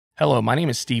Hello, my name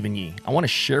is Stephen Yee. I want to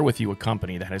share with you a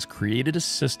company that has created a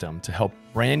system to help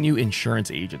brand new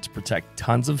insurance agents protect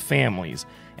tons of families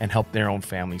and help their own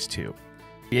families too.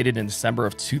 Created in December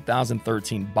of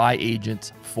 2013 by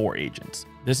agents for agents.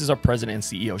 This is our president and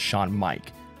CEO, Sean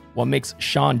Mike. What makes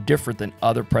Sean different than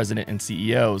other president and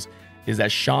CEOs is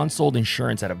that Sean sold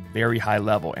insurance at a very high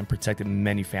level and protected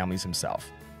many families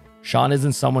himself. Sean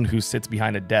isn't someone who sits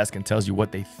behind a desk and tells you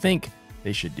what they think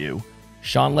they should do.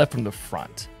 Sean led from the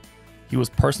front. He was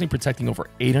personally protecting over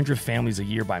 800 families a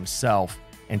year by himself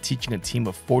and teaching a team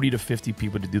of 40 to 50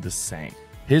 people to do the same.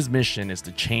 His mission is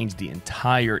to change the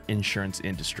entire insurance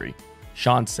industry.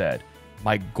 Sean said,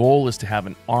 "My goal is to have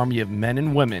an army of men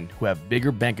and women who have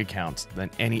bigger bank accounts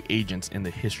than any agents in the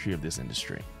history of this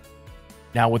industry."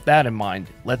 Now, with that in mind,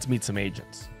 let's meet some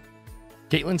agents.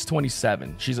 Caitlin's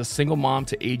 27. She's a single mom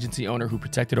to agency owner who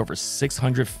protected over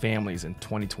 600 families in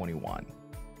 2021.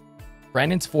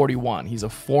 Brandon's 41. He's a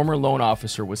former loan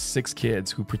officer with 6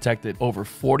 kids who protected over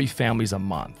 40 families a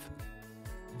month.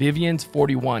 Vivian's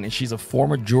 41, and she's a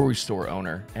former jewelry store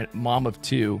owner and mom of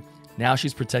 2. Now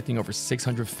she's protecting over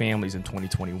 600 families in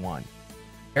 2021.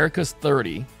 Erica's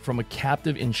 30. From a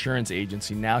captive insurance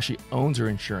agency, now she owns her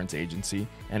insurance agency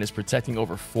and is protecting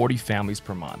over 40 families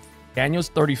per month. Daniel's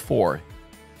 34.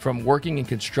 From working in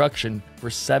construction for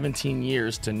 17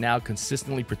 years to now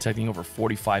consistently protecting over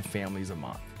 45 families a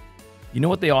month. You know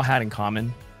what they all had in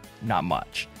common? Not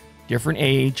much. Different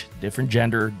age, different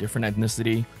gender, different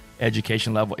ethnicity,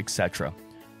 education level, etc.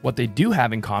 What they do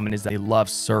have in common is that they love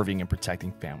serving and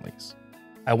protecting families.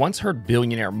 I once heard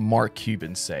billionaire Mark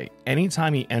Cuban say,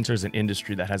 anytime he enters an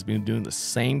industry that has been doing the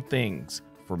same things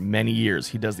for many years,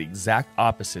 he does the exact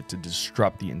opposite to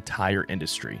disrupt the entire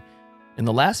industry. In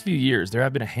the last few years, there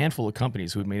have been a handful of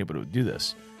companies who have been able to do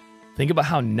this. Think about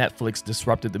how Netflix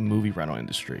disrupted the movie rental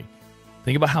industry.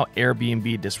 Think about how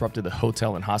Airbnb disrupted the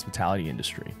hotel and hospitality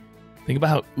industry. Think about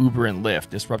how Uber and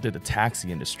Lyft disrupted the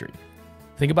taxi industry.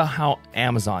 Think about how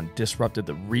Amazon disrupted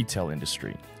the retail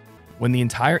industry. When the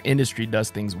entire industry does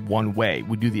things one way,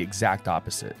 we do the exact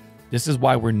opposite. This is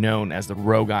why we're known as the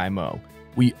Rogue IMO.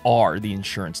 We are the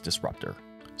insurance disruptor.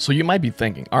 So you might be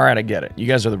thinking, all right, I get it. You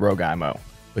guys are the Rogue IMO,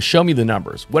 but show me the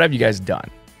numbers. What have you guys done?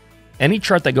 Any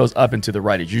chart that goes up and to the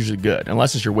right is usually good,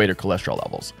 unless it's your weight or cholesterol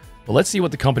levels. But let's see what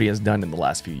the company has done in the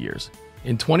last few years.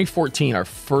 In 2014, our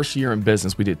first year in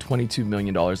business, we did $22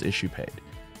 million issue paid.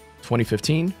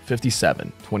 2015, 57.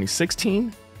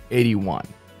 2016, 81.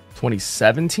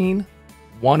 2017,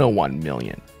 101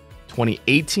 million.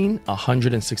 2018,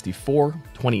 164.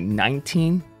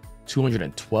 2019,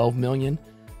 212 million.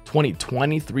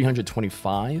 2020,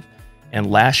 325. And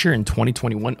last year in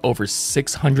 2021, over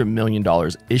 $600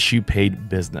 million issue paid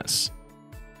business.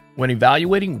 When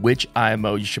evaluating which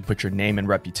IMO you should put your name and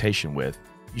reputation with,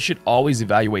 you should always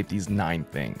evaluate these 9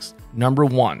 things. Number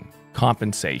 1,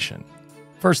 compensation.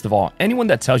 First of all, anyone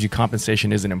that tells you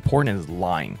compensation isn't important is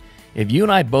lying. If you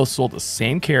and I both sold the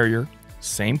same carrier,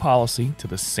 same policy to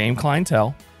the same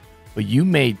clientele, but you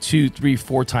made 2, 3,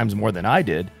 4 times more than I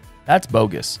did, that's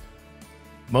bogus.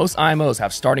 Most IMOs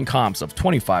have starting comps of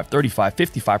 25, 35,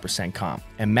 55% comp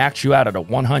and max you out at a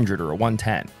 100 or a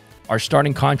 110. Our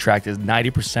starting contract is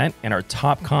 90% and our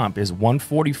top comp is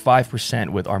 145%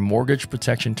 with our mortgage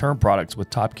protection term products with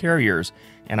top carriers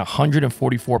and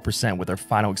 144% with our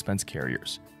final expense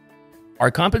carriers. Our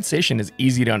compensation is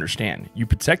easy to understand. You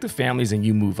protect the families and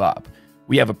you move up.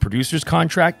 We have a producer's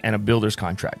contract and a builder's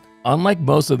contract. Unlike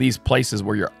most of these places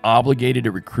where you're obligated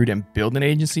to recruit and build an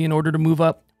agency in order to move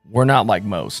up, we're not like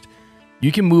most.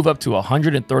 You can move up to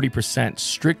 130%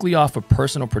 strictly off of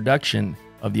personal production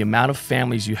of the amount of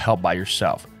families you help by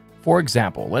yourself. For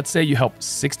example, let's say you help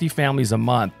 60 families a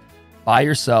month by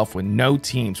yourself with no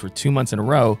teams for 2 months in a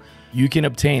row, you can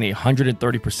obtain a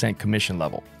 130% commission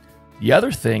level. The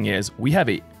other thing is we have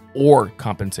a or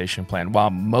compensation plan, while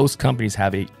most companies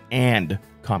have a and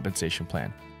compensation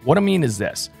plan. What I mean is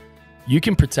this, you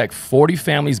can protect 40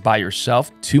 families by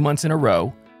yourself 2 months in a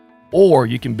row, or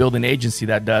you can build an agency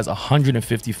that does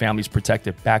 150 families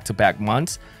protected back-to-back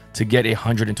months to get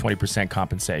 120%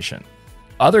 compensation.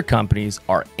 Other companies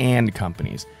are and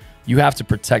companies. You have to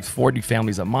protect 40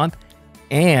 families a month,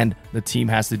 and the team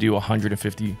has to do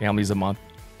 150 families a month,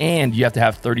 and you have to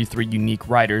have 33 unique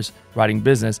writers writing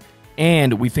business,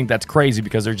 and we think that's crazy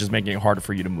because they're just making it harder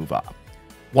for you to move up.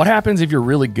 What happens if you're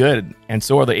really good and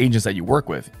so are the agents that you work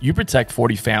with? You protect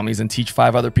 40 families and teach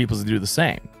 5 other people to do the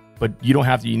same, but you don't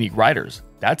have the unique writers.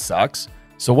 That sucks.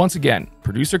 So once again,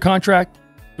 producer contract,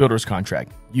 builder's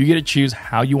contract. You get to choose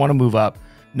how you want to move up.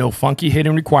 No funky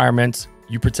hidden requirements.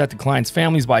 You protect the client's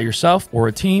families by yourself or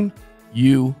a team.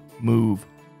 You move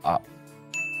up.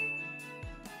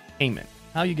 Payment.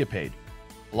 How you get paid.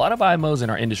 A lot of IMOs in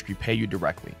our industry pay you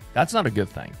directly. That's not a good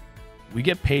thing. We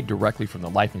get paid directly from the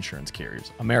life insurance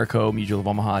carriers, Americo, Mutual of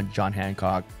Omaha, John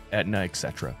Hancock, Aetna,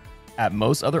 etc. At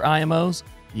most other IMOs,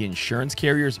 the insurance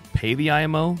carriers pay the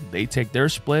IMO, they take their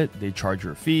split, they charge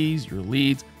your fees, your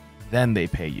leads, then they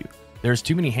pay you. There's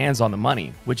too many hands on the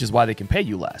money, which is why they can pay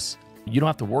you less. You don't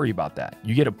have to worry about that.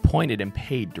 You get appointed and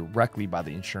paid directly by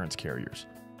the insurance carriers.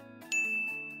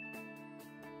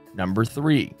 Number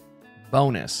 3,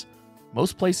 bonus.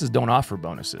 Most places don't offer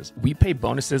bonuses. We pay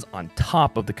bonuses on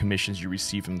top of the commissions you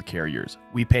receive from the carriers.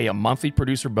 We pay a monthly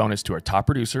producer bonus to our top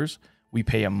producers. We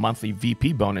pay a monthly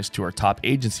VP bonus to our top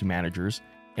agency managers.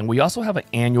 And we also have an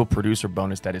annual producer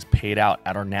bonus that is paid out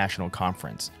at our national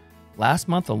conference. Last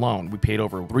month alone, we paid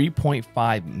over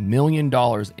 $3.5 million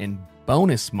in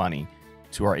bonus money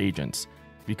to our agents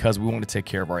because we want to take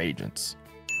care of our agents.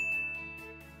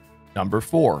 Number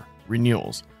 4,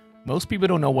 renewals. Most people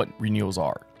don't know what renewals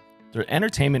are. The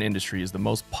entertainment industry is the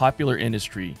most popular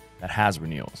industry that has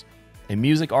renewals. A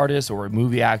music artist or a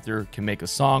movie actor can make a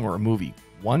song or a movie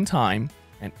one time,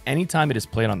 and anytime it is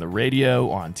played on the radio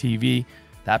or on TV,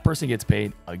 that person gets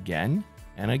paid again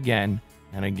and again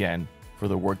and again for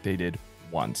the work they did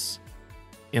once.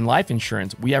 In life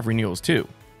insurance, we have renewals too.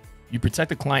 You protect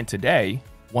the client today,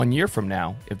 1 year from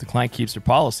now, if the client keeps their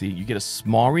policy, you get a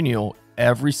small renewal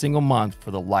every single month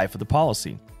for the life of the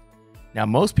policy. Now,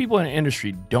 most people in the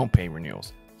industry don't pay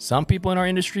renewals. Some people in our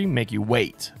industry make you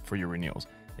wait for your renewals.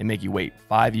 They make you wait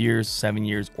 5 years, 7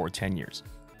 years, or 10 years.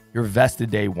 You're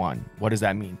vested day one. What does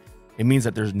that mean? It means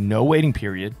that there's no waiting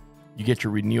period. You get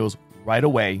your renewals right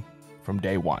away from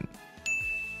day one.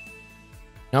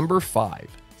 Number 5,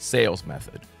 sales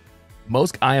method.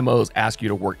 Most IMOs ask you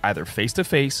to work either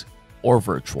face-to-face or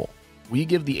virtual. We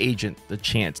give the agent the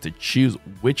chance to choose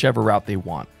whichever route they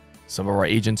want. Some of our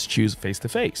agents choose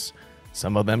face-to-face.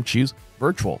 Some of them choose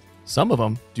virtual. Some of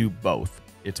them do both.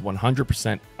 It's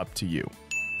 100% up to you.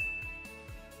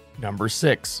 Number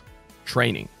 6,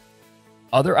 training.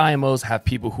 Other IMOs have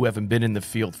people who haven't been in the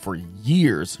field for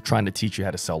years trying to teach you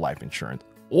how to sell life insurance,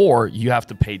 or you have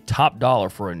to pay top dollar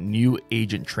for a new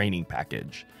agent training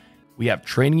package. We have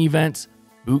training events,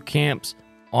 boot camps,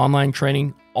 online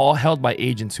training, all held by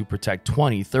agents who protect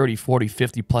 20, 30, 40,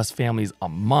 50 plus families a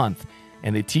month,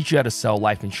 and they teach you how to sell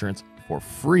life insurance for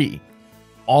free.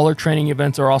 All our training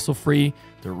events are also free.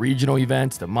 The regional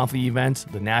events, the monthly events,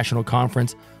 the national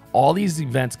conference, all these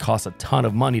events cost a ton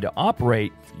of money to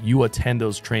operate. You attend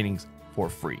those trainings for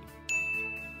free.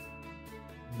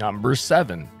 Number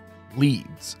 7,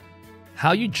 leads.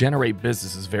 How you generate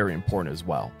business is very important as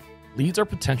well. Leads are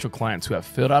potential clients who have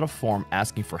filled out a form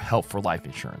asking for help for life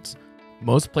insurance.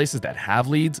 Most places that have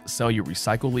leads sell you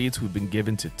recycled leads who've been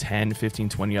given to 10, 15,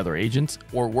 20 other agents.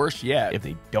 Or worse yet, if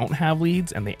they don't have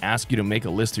leads and they ask you to make a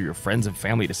list of your friends and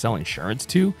family to sell insurance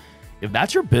to, if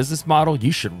that's your business model,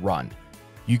 you should run.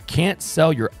 You can't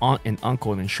sell your aunt and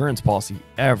uncle an insurance policy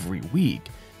every week.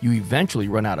 You eventually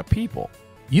run out of people.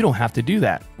 You don't have to do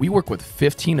that. We work with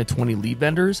 15 to 20 lead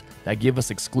vendors that give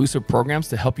us exclusive programs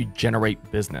to help you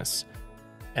generate business.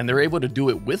 And they're able to do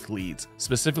it with leads,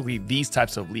 specifically these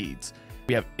types of leads.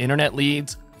 We have internet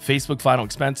leads, Facebook final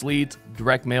expense leads,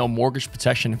 direct mail mortgage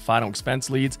protection and final expense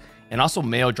leads, and also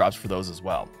mail drops for those as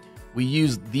well. We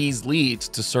use these leads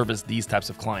to service these types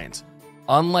of clients.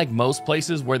 Unlike most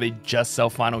places where they just sell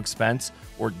final expense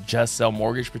or just sell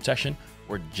mortgage protection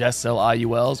or just sell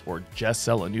IULs or just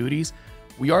sell annuities,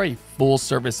 we are a full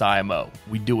service IMO.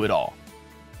 We do it all.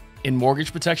 In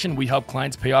mortgage protection, we help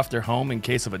clients pay off their home in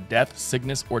case of a death,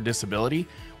 sickness, or disability.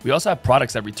 We also have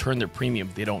products that return their premium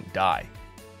if they don't die.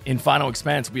 In final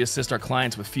expense, we assist our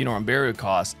clients with funeral and burial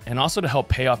costs and also to help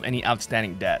pay off any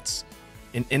outstanding debts.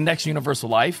 In Index Universal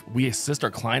Life, we assist our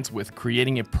clients with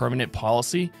creating a permanent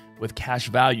policy with cash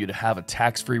value to have a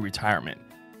tax-free retirement.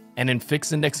 And in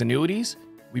fixed index annuities,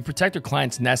 we protect our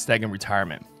clients' nest egg in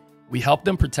retirement. We help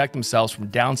them protect themselves from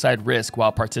downside risk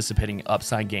while participating in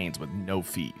upside gains with no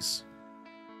fees.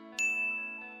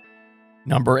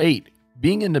 Number 8,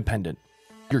 being independent.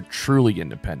 You're truly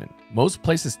independent. Most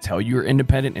places tell you you're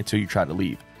independent until you try to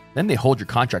leave. Then they hold your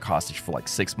contract hostage for like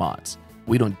 6 months.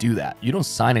 We don't do that. You don't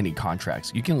sign any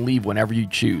contracts. You can leave whenever you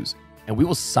choose, and we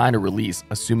will sign a release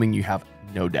assuming you have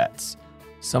no debts.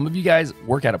 Some of you guys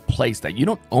work at a place that you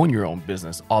don't own your own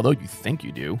business, although you think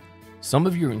you do. Some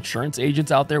of your insurance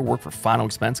agents out there work for final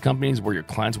expense companies where your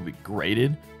clients will be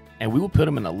graded, and we will put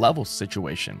them in a level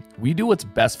situation. We do what's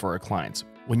best for our clients.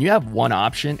 When you have one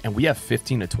option and we have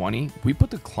 15 to 20, we put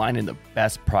the client in the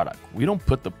best product. We don't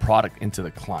put the product into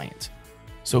the client.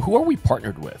 So who are we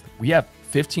partnered with? We have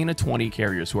 15 to 20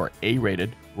 carriers who are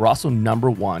A-rated. We're also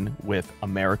 #1 with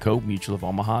Americo, Mutual of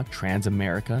Omaha,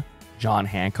 Transamerica, John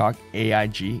Hancock,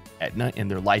 AIG, Aetna in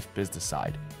their life business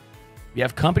side. We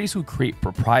have companies who create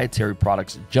proprietary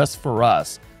products just for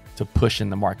us to push in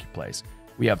the marketplace.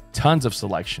 We have tons of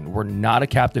selection. We're not a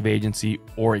captive agency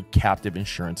or a captive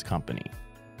insurance company.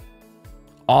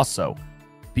 Also,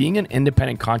 being an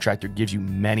independent contractor gives you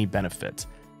many benefits: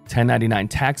 1099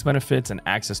 tax benefits and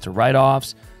access to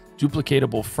write-offs,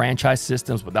 duplicatable franchise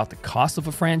systems without the cost of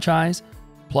a franchise,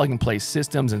 plug-and-play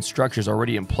systems and structures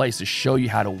already in place to show you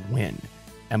how to win.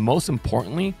 And most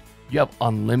importantly, you have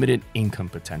unlimited income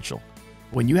potential.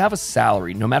 When you have a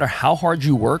salary, no matter how hard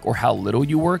you work or how little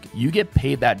you work, you get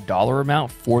paid that dollar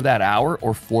amount for that hour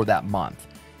or for that month.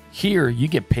 Here, you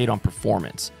get paid on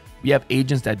performance. We have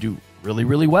agents that do really,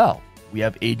 really well. We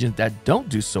have agents that don't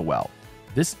do so well.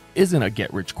 This isn't a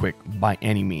get-rich-quick by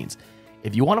any means.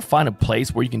 If you want to find a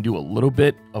place where you can do a little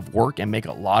bit of work and make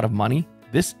a lot of money,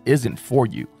 this isn't for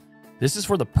you. This is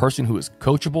for the person who is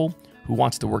coachable, who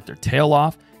wants to work their tail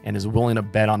off, and is willing to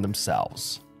bet on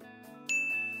themselves.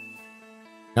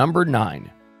 Number 9,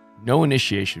 no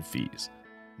initiation fees.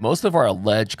 Most of our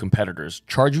alleged competitors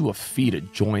charge you a fee to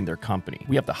join their company.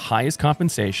 We have the highest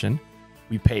compensation.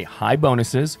 We pay high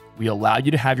bonuses. We allow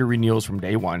you to have your renewals from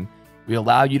day one. We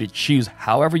allow you to choose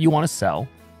however you want to sell.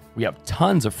 We have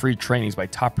tons of free trainings by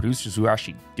top producers who are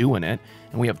actually doing it.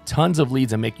 And we have tons of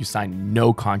leads that make you sign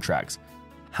no contracts.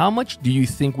 How much do you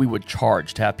think we would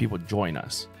charge to have people join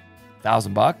us?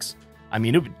 $1,000? I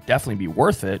mean, it would definitely be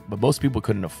worth it, but most people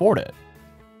couldn't afford it.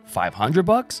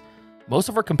 $500? Most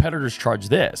of our competitors charge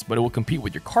this, but it will compete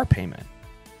with your car payment.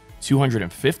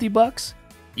 $250?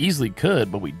 Easily could,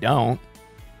 but we don't.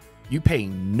 You pay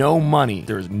no money.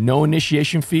 There's no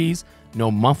initiation fees, no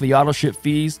monthly auto ship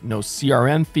fees, no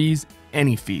CRM fees,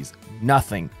 any fees,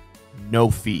 nothing,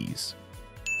 no fees.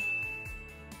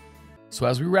 So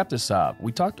as we wrap this up,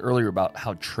 we talked earlier about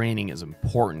how training is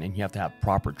important and you have to have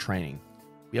proper training.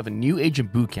 We have a new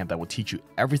agent bootcamp that will teach you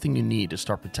everything you need to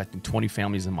start protecting 20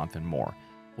 families a month and more.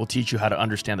 We'll teach you how to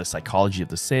understand the psychology of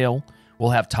the sale.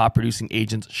 We'll have top producing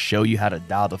agents show you how to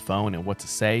dial the phone and what to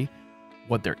say,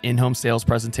 what their in-home sales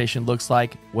presentation looks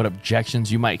like, what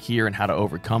objections you might hear and how to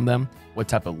overcome them, what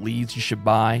type of leads you should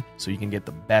buy so you can get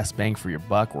the best bang for your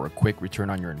buck or a quick return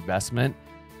on your investment.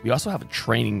 We also have a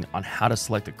training on how to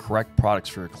select the correct products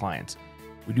for your clients.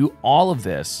 We do all of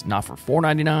this not for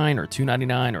 $4.99 or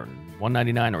 $2.99 or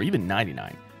 $1.99 or even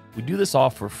 $99. We do this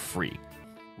all for free.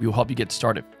 We will help you get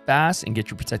started fast and get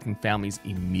you protecting families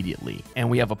immediately. And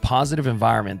we have a positive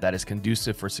environment that is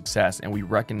conducive for success, and we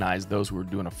recognize those who are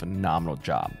doing a phenomenal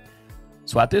job.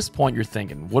 So at this point, you're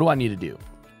thinking, what do I need to do?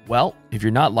 Well, if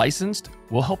you're not licensed,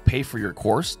 we'll help pay for your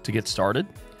course to get started.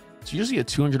 It's usually a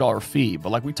 $200 fee, but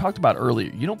like we talked about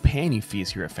earlier, you don't pay any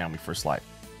fees here at Family First Life.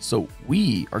 So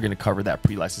we are going to cover that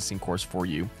pre-licensing course for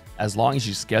you as long as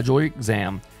you schedule your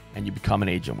exam and you become an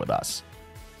agent with us.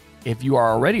 If you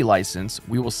are already licensed,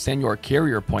 we will send your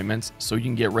carrier appointments so you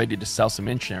can get ready to sell some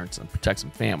insurance and protect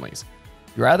some families.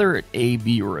 You're either an A,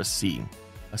 B, or a C.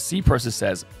 A C person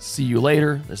says, see you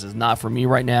later. This is not for me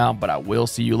right now, but I will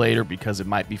see you later because it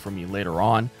might be for me later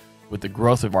on. With the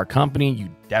growth of our company, you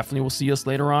definitely will see us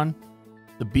later on.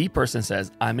 The B person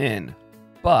says, I'm in,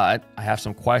 but I have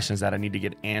some questions that I need to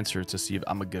get answered to see if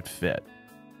I'm a good fit.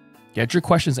 Get your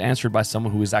questions answered by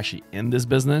someone who is actually in this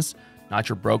business, not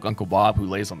your broke Uncle Bob who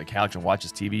lays on the couch and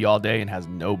watches TV all day and has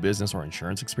no business or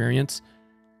insurance experience.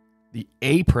 The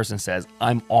A person says,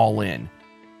 I'm all in.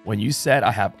 When you said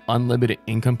I have unlimited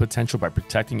income potential by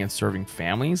protecting and serving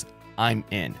families, I'm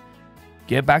in.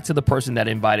 Get back to the person that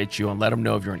invited you and let them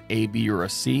know if you're an A, B, or a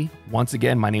C. Once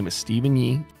again, my name is Stephen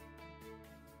Yee.